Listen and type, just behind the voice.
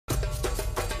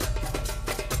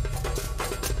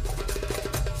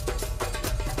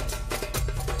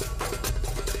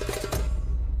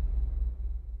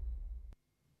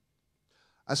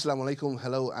Assalamu alaikum,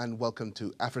 hello and welcome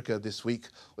to Africa This Week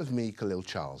with me, Khalil.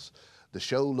 The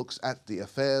show looks at the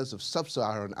affairs of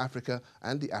sub-Saharan Africa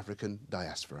and the African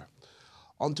diaspora.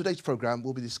 On today's programme,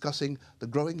 we'll be discussing the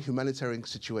growing humanitarian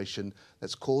situation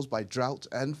that's caused by drought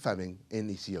and famine in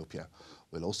Ethiopia.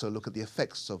 We'll also look at the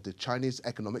effects of the Chinese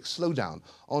economic slowdown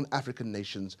on African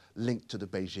nations linked to the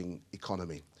Beijing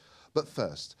economy. But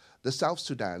first, the South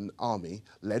Sudan army,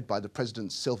 led by the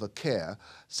President Salva Kiir,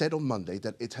 said on Monday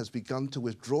that it has begun to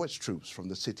withdraw its troops from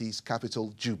the city's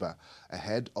capital, Juba,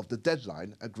 ahead of the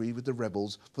deadline agreed with the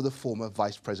rebels for the former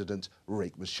Vice President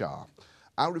Riek Machar.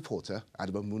 Our reporter,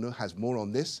 Adama Munu, has more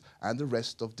on this and the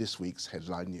rest of this week's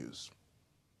headline news.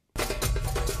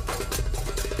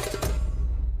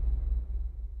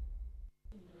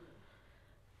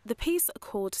 The peace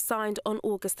accord signed on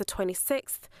August the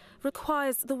 26th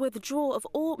requires the withdrawal of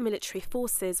all military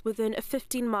forces within a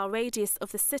 15-mile radius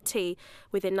of the city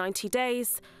within 90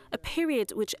 days, a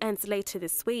period which ends later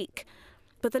this week.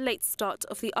 But the late start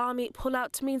of the army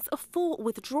pullout means a full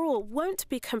withdrawal won't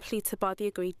be completed by the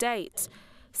agreed date.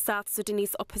 South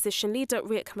Sudanese opposition leader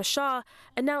Riek Machar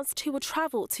announced he would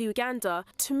travel to Uganda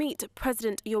to meet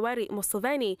President Yoweri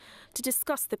Museveni to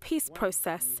discuss the peace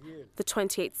process, the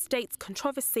 28 states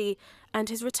controversy, and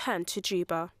his return to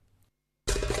Juba.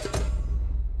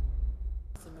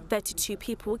 32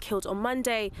 people were killed on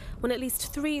Monday when at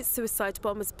least 3 suicide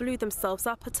bombers blew themselves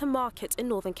up at a market in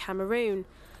northern Cameroon.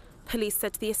 Police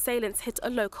said the assailants hit a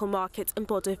local market in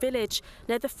Bodo village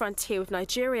near the frontier with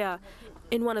Nigeria,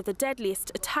 in one of the deadliest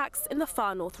attacks in the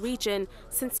far north region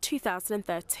since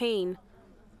 2013.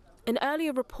 An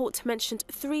earlier report mentioned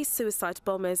 3 suicide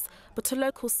bombers, but a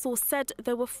local source said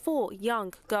there were 4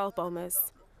 young girl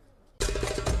bombers.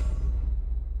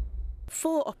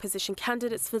 4 opposition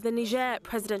candidates for the Niger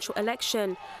presidential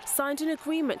election signed an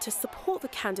agreement to support the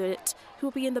candidate who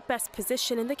will be in the best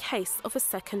position in the case of a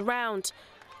second round.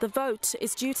 The vote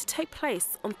is due to take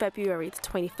place on February the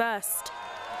 21st.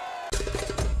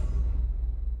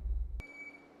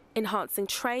 Enhancing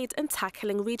trade and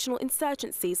tackling regional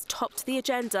insurgencies topped the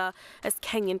agenda as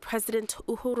Kenyan President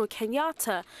Uhuru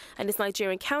Kenyatta and his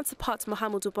Nigerian counterpart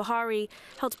Muhammadu Buhari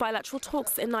held bilateral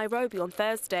talks in Nairobi on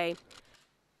Thursday.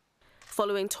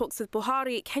 Following talks with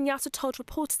Buhari, Kenyatta told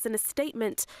reporters in a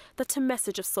statement that a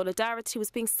message of solidarity was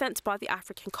being sent by the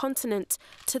African continent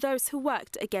to those who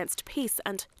worked against peace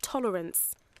and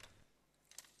tolerance.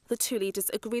 The 2 leaders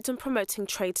agreed on promoting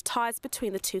trade ties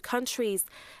between the 2 countries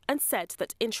and said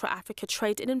that intra-Africa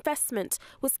trade and investment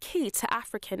was key to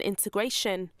African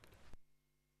integration.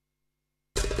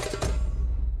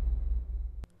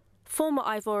 Former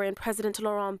Ivorian President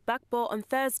Laurent Gbagbo on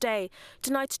Thursday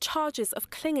denied charges of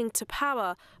clinging to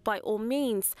power by all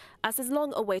means, as his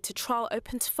long-awaited trial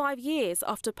opened 5 years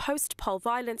after post-poll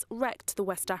violence wrecked the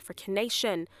West African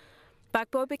nation.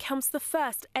 Gbagbo becomes the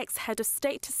first ex-head of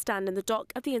state to stand in the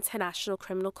dock of the International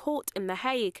Criminal Court in The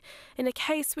Hague, in a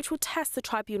case which will test the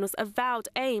tribunal's avowed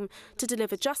aim to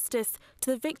deliver justice to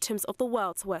the victims of the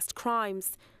world's worst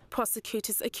crimes.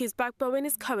 Prosecutors accuse Gbagbo and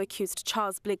his co-accused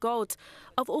Charles Bligaud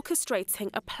of orchestrating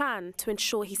a plan to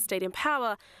ensure he stayed in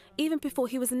power even before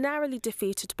he was narrowly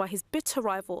defeated by his bitter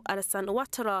rival Alassane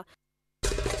Ouattara.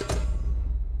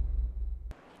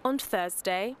 On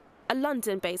Thursday, a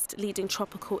London-based leading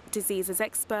tropical diseases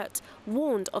expert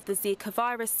warned of the Zika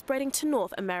virus spreading to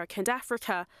North America and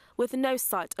Africa, with no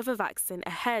sight of a vaccine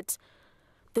ahead.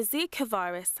 The Zika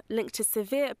virus, linked to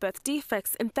severe birth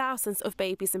defects in thousands of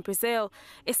babies in Brazil,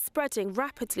 is spreading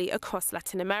rapidly across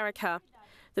Latin America.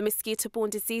 The mosquito-borne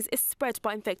disease is spread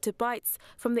by infected bites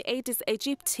from the Aedes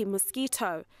aegypti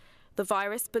mosquito. The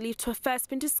virus, believed to have first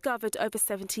been discovered over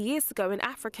 70 years ago in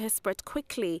Africa, has spread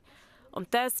quickly. On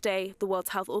Thursday, the World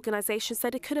Health Organization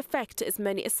said it could affect as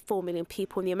many as 4 million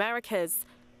people in the Americas.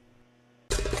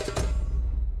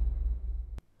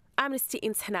 Amnesty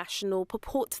International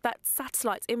purports that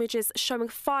satellite images showing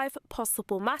 5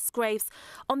 possible mass graves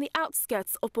on the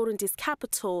outskirts of Burundi's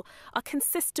capital are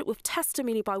consistent with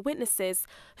testimony by witnesses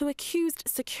who accused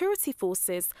security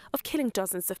forces of killing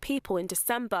dozens of people in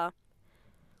December.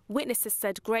 Witnesses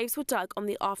said graves were dug on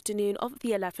the afternoon of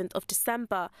the 11th of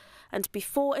December, and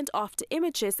before and after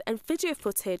images and video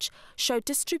footage showed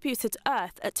distributed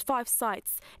earth at 5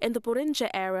 sites in the Burinja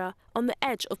area on the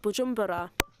edge of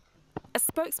Bujumbura. A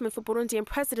spokesman for Burundian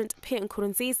President Pierre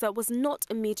Nkurunziza was not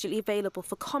immediately available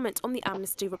for comment on the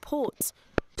Amnesty report.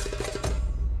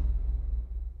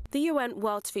 The UN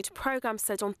World Food Programme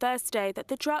said on Thursday that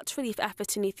the drought relief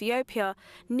effort in Ethiopia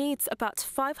needs about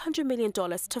 $500 million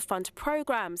to fund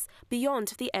programmes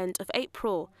beyond the end of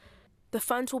April. The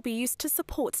fund will be used to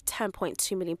support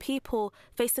 10.2 million people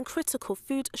facing critical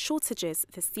food shortages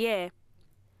this year.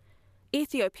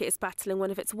 Ethiopia is battling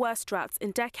one of its worst droughts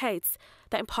in decades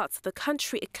that in parts of the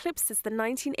country eclipses the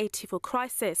 1984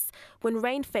 crisis, when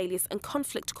rain failures and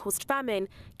conflict caused famine,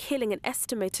 killing an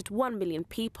estimated 1 million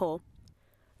people.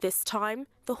 This time,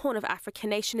 the Horn of Africa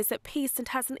nation is at peace and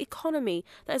has an economy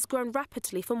that has grown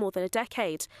rapidly for more than a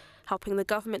decade, helping the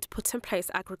government put in place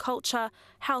agriculture,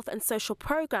 health and social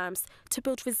programs to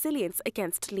build resilience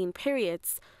against lean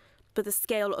periods. But the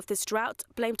scale of this drought,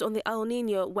 blamed on the El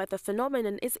Niño weather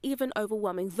phenomenon, is even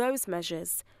overwhelming those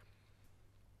measures.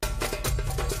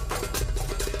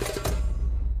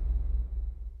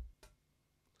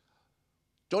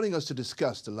 Joining us to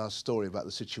discuss the last story about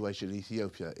the situation in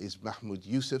Ethiopia is Mohamud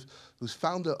Yusuf, who's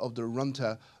founder of the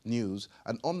Runta News,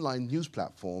 an online news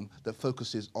platform that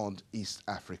focuses on East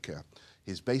Africa.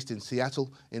 He's based in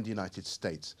Seattle in the United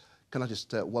States. Can I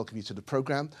just welcome you to the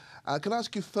program? Can I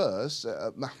ask you first,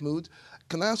 Mohamud,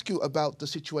 can I ask you about the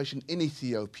situation in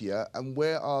Ethiopia and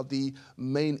where are the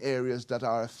main areas that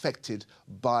are affected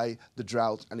by the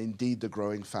drought and indeed the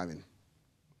growing famine?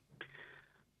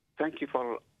 Thank you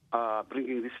for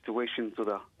bringing this situation to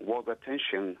the world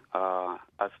attention.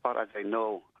 As far as I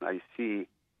know, I see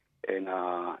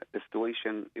the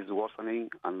situation is worsening,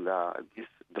 and this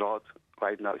drought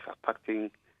right now is affecting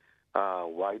a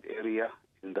wide area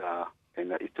in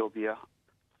Ethiopia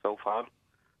so far.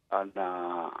 And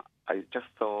I just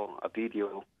saw a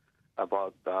video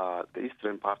about the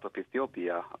eastern part of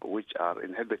Ethiopia, which are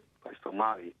inhabited by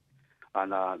Somali,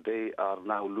 and they are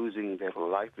now losing their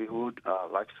livelihood,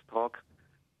 livestock.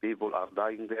 People are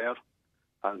dying there,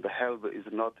 and the help is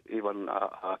not even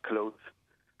close.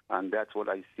 And that's what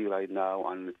I see right now,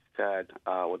 and it's sad,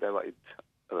 whatever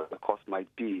the cost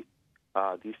might be.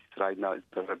 This right now is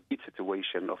the repeat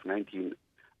situation of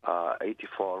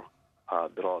 1984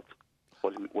 drought,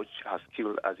 which has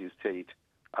killed, as you said,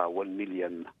 1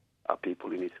 million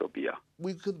people in Ethiopia.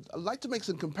 We could like to make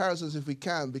some comparisons if we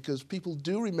can, because people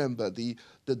do remember the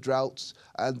droughts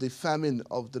and the famine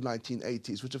of the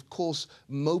 1980s, which of course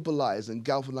mobilized and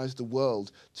galvanized the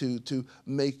world to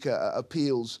make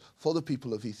appeals for the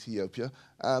people of Ethiopia.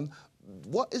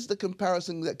 What is the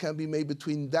comparison that can be made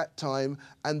between that time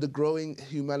and the growing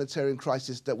humanitarian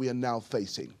crisis that we are now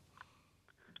facing?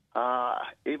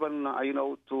 Even,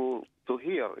 to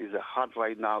hear is hard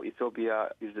right now.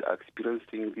 Ethiopia is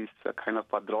experiencing this kind of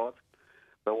a drought.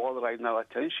 The world right now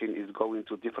attention is going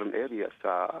to different areas,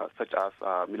 such as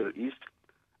Middle East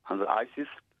and the ISIS,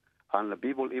 and the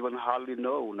people even hardly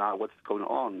know now what's going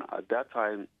on. At that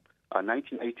time,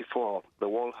 1984, the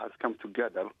world has come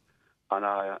together and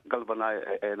galvanized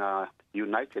and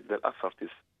united their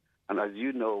efforts. And as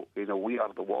you know, We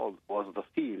Are the World was the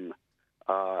theme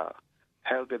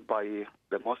held by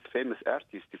the most famous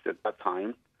artists at that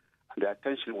time. And the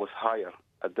attention was higher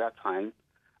at that time.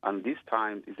 And this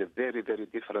time is a very, very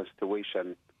different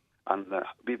situation. And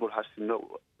people has to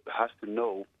know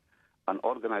and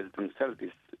organize themselves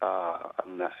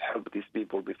and help these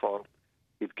people before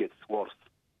it gets worse.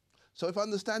 So if I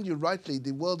understand you rightly,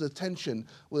 the world attention,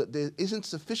 well, there isn't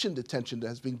sufficient attention that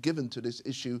has been given to this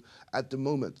issue at the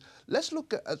moment. Let's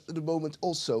look at the moment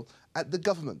also at the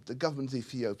government of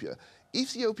Ethiopia.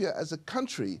 Ethiopia as a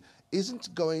country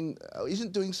isn't doing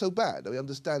so bad. We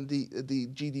understand the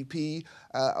GDP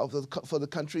for the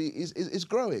country is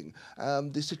growing.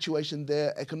 The situation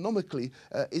there economically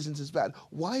isn't as bad.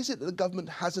 Why is it that the government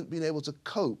hasn't been able to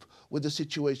cope with the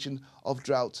situation of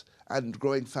drought and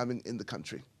growing famine in the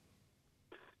country?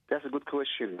 That's a good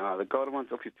question. The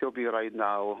government of Ethiopia right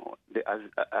now,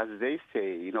 as they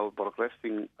say,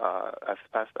 progressing as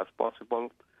fast as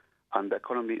possible, and the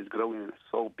economy is growing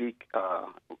so big.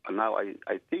 Now I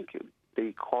think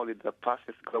they call it the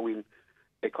fastest growing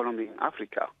economy in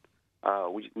Africa.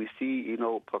 We see,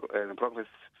 progress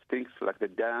things like the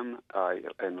dam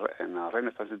and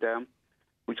Renaissance Dam,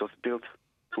 which was built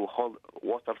to hold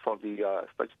water for the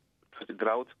such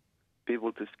drought.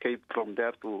 People to escape from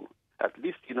there to at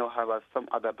least, have some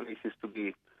other places to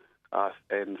be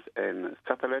and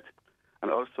settle it.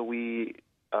 And also we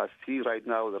see right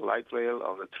now the light rail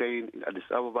or the train in Addis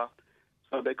Ababa.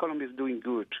 So the economy is doing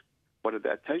good. But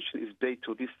the attention is paid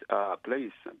to this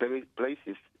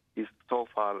places is so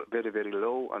far very, very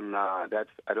low, and I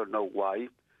don't know why.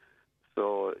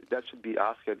 So that should be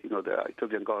asked, the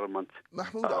Ethiopian government,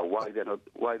 why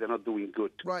they're not doing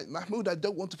good. Right, Mohamud, I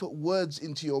don't want to put words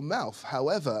into your mouth.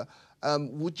 However,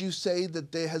 would you say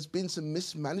that there has been some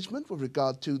mismanagement with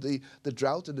regard to the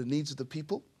drought and the needs of the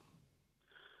people?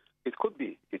 It could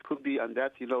be, and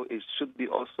that it should be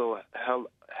also held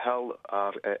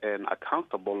and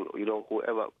accountable.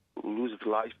 Whoever loses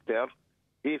life there,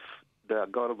 if the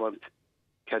government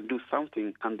can do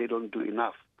something and they don't do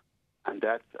enough. And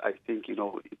that, I think,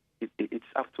 it's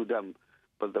up to them.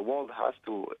 But the world has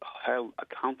to hold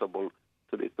accountable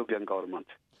to the Ethiopian government.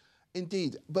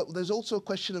 Indeed, but there's also a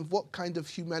question of what kind of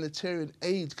humanitarian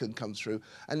aid can come through.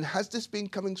 And has this been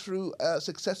coming through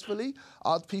successfully?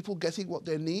 Are people getting what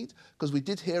they need? Because we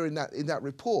did hear in that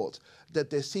report that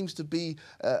there seems to be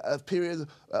a period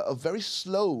of very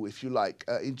slow, if you like,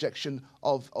 injection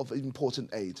of important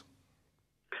aid.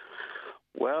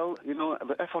 Well,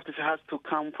 the effort has to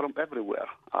come from everywhere,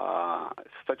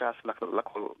 such as like the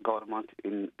local government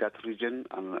in that region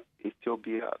and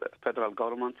Ethiopia, the federal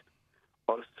government.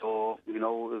 Also,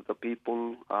 the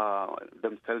people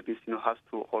themselves, has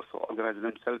to also organize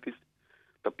themselves.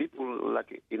 The people,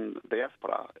 like in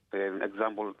diaspora, an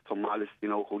example, Somalis,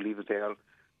 who live there,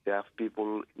 they have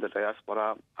people in the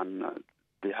diaspora, and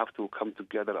they have to come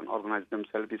together and organize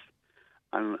themselves.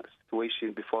 And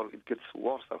situation before it gets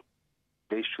worse,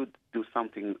 they should do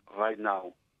something right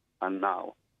now and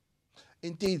now.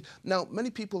 Indeed. Now,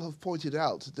 many people have pointed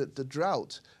out that the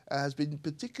drought has been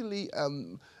particularly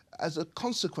as a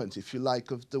consequence, if you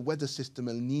like, of the weather system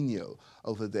El Nino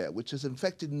over there, which has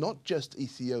affected not just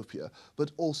Ethiopia,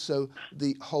 but also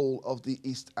the whole of the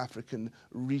East African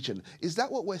region. Is that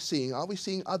what we're seeing? Are we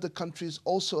seeing other countries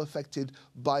also affected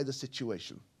by the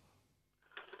situation?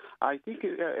 I think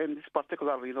in this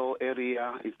particular,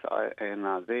 area,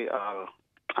 and they are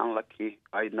unlucky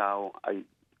right now.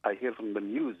 I hear from the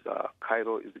news,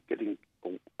 Cairo is getting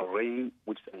a rain,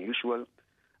 which is unusual.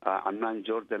 Amman,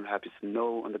 Jordan have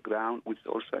snow on the ground, which is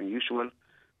also unusual.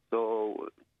 So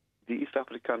the East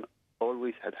African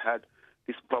always had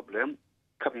this problem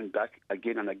coming back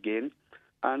again and again.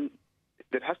 And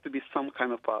there has to be some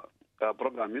kind of a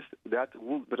program that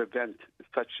will prevent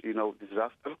such,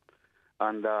 disaster.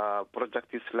 And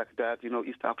projects like that,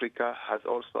 East Africa has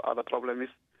also other problems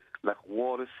like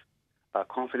wars,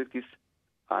 conflicts.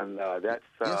 And that's...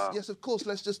 Yes, of course.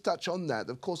 Let's just touch on that.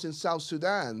 Of course, in South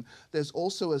Sudan, there's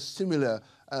also a similar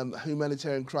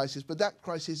humanitarian crisis, but that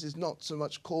crisis is not so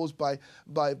much caused by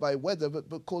weather,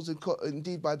 but caused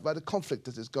indeed by the conflict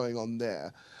that is going on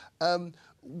there.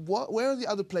 Where are the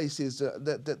other places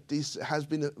that this has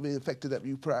been affected that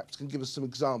you perhaps can give us some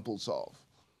examples of?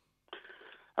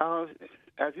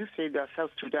 As you say, South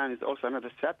Sudan is also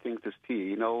another sad thing to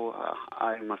see.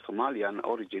 I'm a Somalian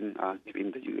origin, live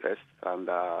in the U.S., and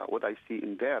what I see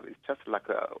in there is just like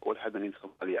what happened in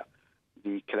Somalia,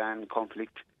 the clan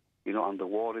conflict, and the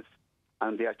wars,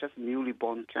 and they are just newly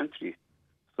born country.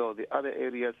 So the other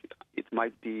areas, it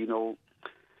might be, in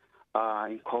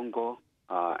Congo,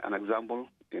 an example,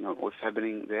 what's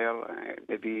happening there,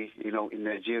 maybe, in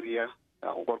Nigeria,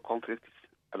 war conflicts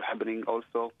are happening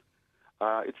also.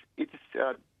 It's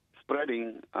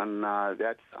spreading, and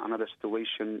that's another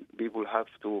situation. People have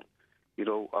to,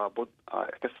 put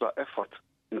extra effort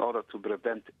in order to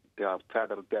prevent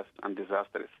further deaths and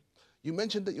disasters. You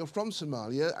mentioned that you're from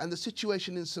Somalia, and the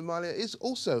situation in Somalia is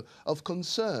also of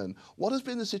concern. What has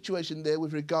been the situation there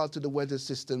with regard to the weather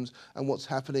systems and what's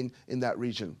happening in that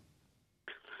region?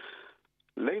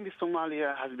 Lately,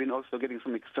 Somalia has been also getting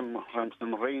some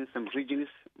rain, some regions,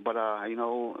 but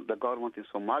the government in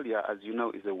Somalia, as you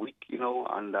know, is weak,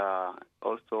 and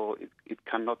also it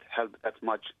cannot help that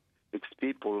much its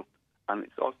people, and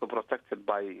it's also protected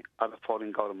by other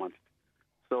foreign governments.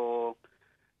 So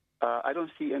I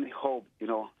don't see any hope,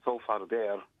 so far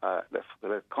there.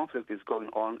 The conflict is going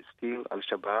on still.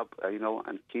 Al-Shabaab,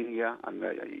 and Kenya and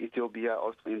Ethiopia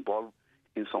also involved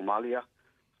in Somalia.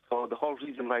 So the whole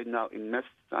region right now in mess,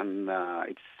 and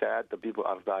it's sad. The people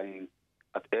are dying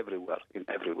everywhere.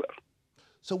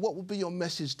 So what would be your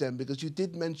message then? Because you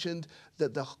did mention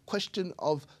that the question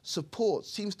of support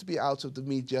seems to be out of the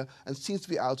media and seems to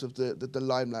be out of the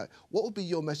limelight. What would be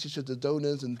your message to the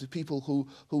donors and to people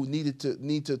who need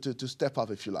to step up,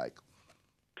 if you like?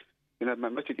 My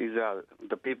message is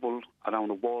the people around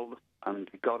the world and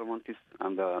the governments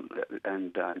and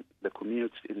the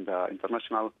communities in the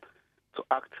international to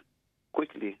act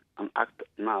quickly and act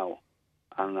now.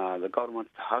 And the government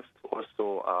has to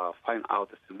also find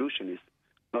out a solution is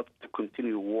not to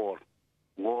continue war.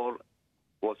 War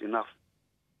was enough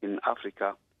in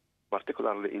Africa,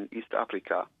 particularly in East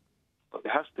Africa. But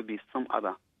there has to be some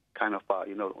other kind of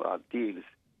deals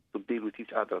to deal with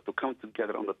each other, to come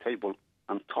together on the table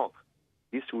and talk.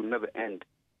 This will never end,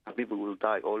 and people will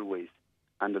die always.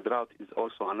 And the drought is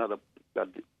also another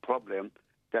problem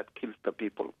that kills the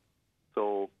people.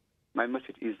 So my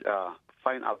message is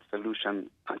find out solution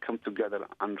and come together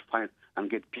and find and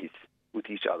get peace with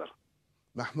each other.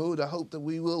 Mahmoud, I hope that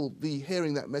we will be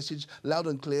hearing that message loud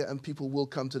and clear, and people will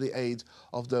come to the aid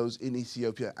of those in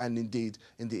Ethiopia and indeed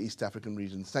in the East African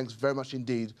region. Thanks very much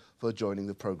indeed for joining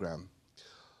the programme.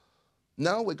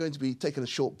 Now we're going to be taking a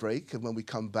short break, and when we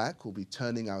come back, we'll be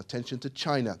turning our attention to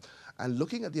China and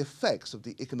looking at the effects of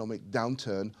the economic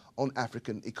downturn on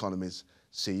African economies.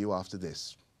 See you after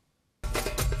this.